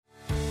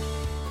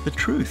The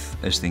truth,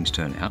 as things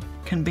turn out,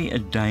 can be a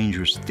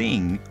dangerous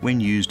thing when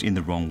used in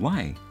the wrong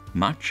way,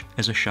 much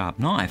as a sharp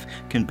knife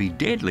can be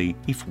deadly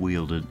if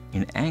wielded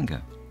in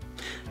anger.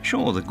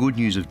 Sure, the good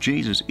news of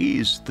Jesus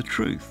is the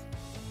truth.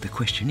 The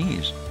question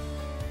is,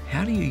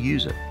 how do you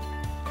use it?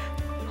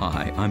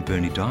 Hi, I'm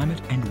Berni Dymet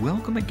and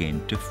welcome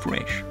again to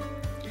Fresh.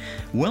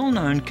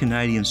 Well-known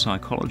Canadian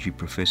psychology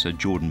professor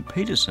Jordan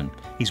Peterson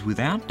is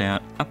without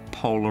doubt a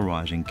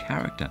polarising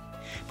character.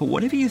 But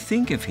whatever you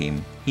think of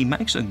him, he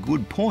makes a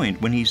good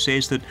point when he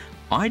says that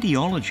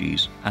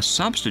ideologies are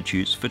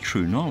substitutes for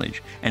true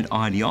knowledge, and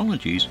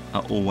ideologies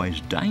are always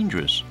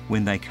dangerous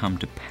when they come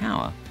to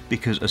power,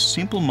 because a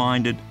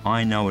simple-minded,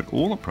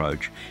 I-know-it-all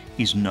approach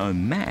is no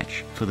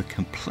match for the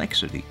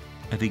complexity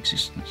of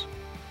existence.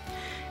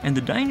 And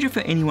the danger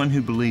for anyone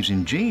who believes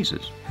in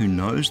Jesus, who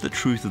knows the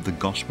truth of the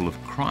gospel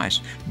of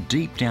Christ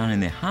deep down in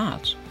their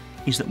hearts,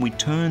 is that we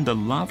turn the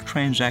love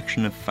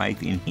transaction of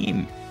faith in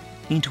Him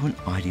into an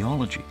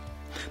ideology.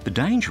 The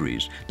danger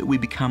is that we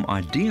become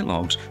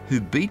ideologues who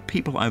beat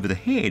people over the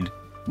head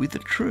with the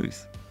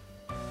truth.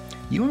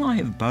 You and I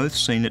have both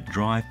seen it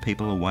drive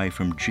people away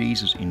from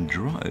Jesus in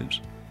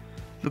droves.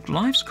 Look,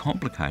 life's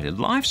complicated,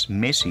 life's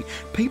messy.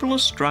 People are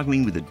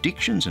struggling with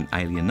addictions and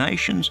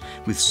alienations,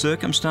 with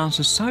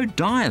circumstances so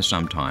dire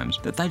sometimes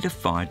that they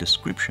defy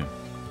description.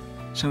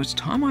 So it's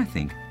time, I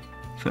think,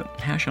 for,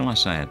 how shall I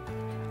say it,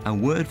 a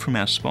word from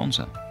our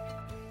sponsor.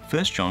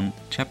 1 John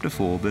chapter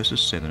 4,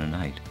 verses 7 and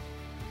 8.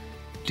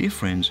 Dear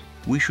friends,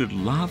 we should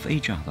love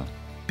each other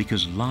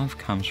because love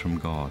comes from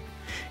God.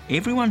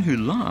 Everyone who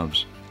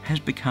loves has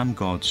become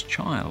God's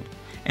child,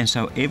 and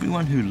so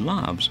everyone who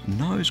loves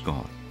knows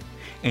God.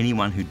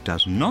 Anyone who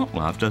does not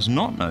love does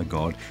not know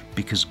God,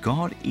 because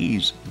God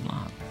is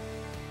love.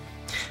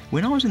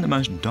 When I was in the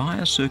most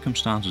dire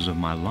circumstances of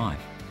my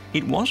life,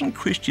 it wasn't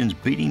Christians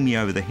beating me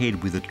over the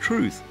head with the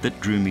truth that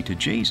drew me to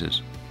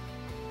Jesus.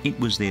 It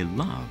was their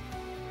love.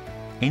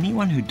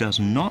 Anyone who does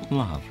not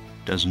love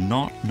does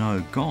not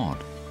know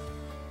God,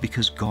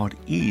 because God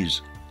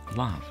is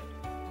love.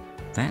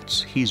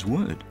 That's His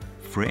word,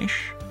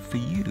 fresh for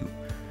you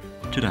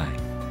today.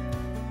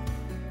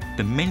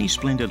 The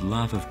many-splendid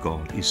love of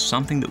God is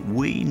something that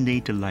we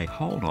need to lay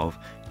hold of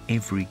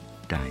every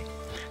day.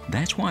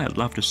 That's why I'd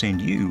love to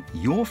send you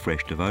your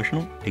Fresh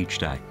Devotional each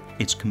day.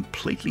 It's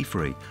completely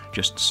free.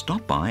 Just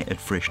stop by at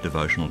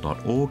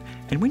freshdevotional.org,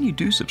 and when you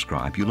do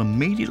subscribe, you'll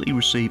immediately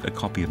receive a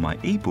copy of my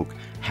ebook,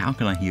 How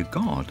Can I Hear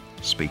God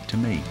Speak to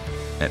Me?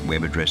 That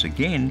web address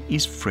again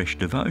is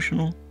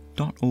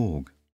freshdevotional.org.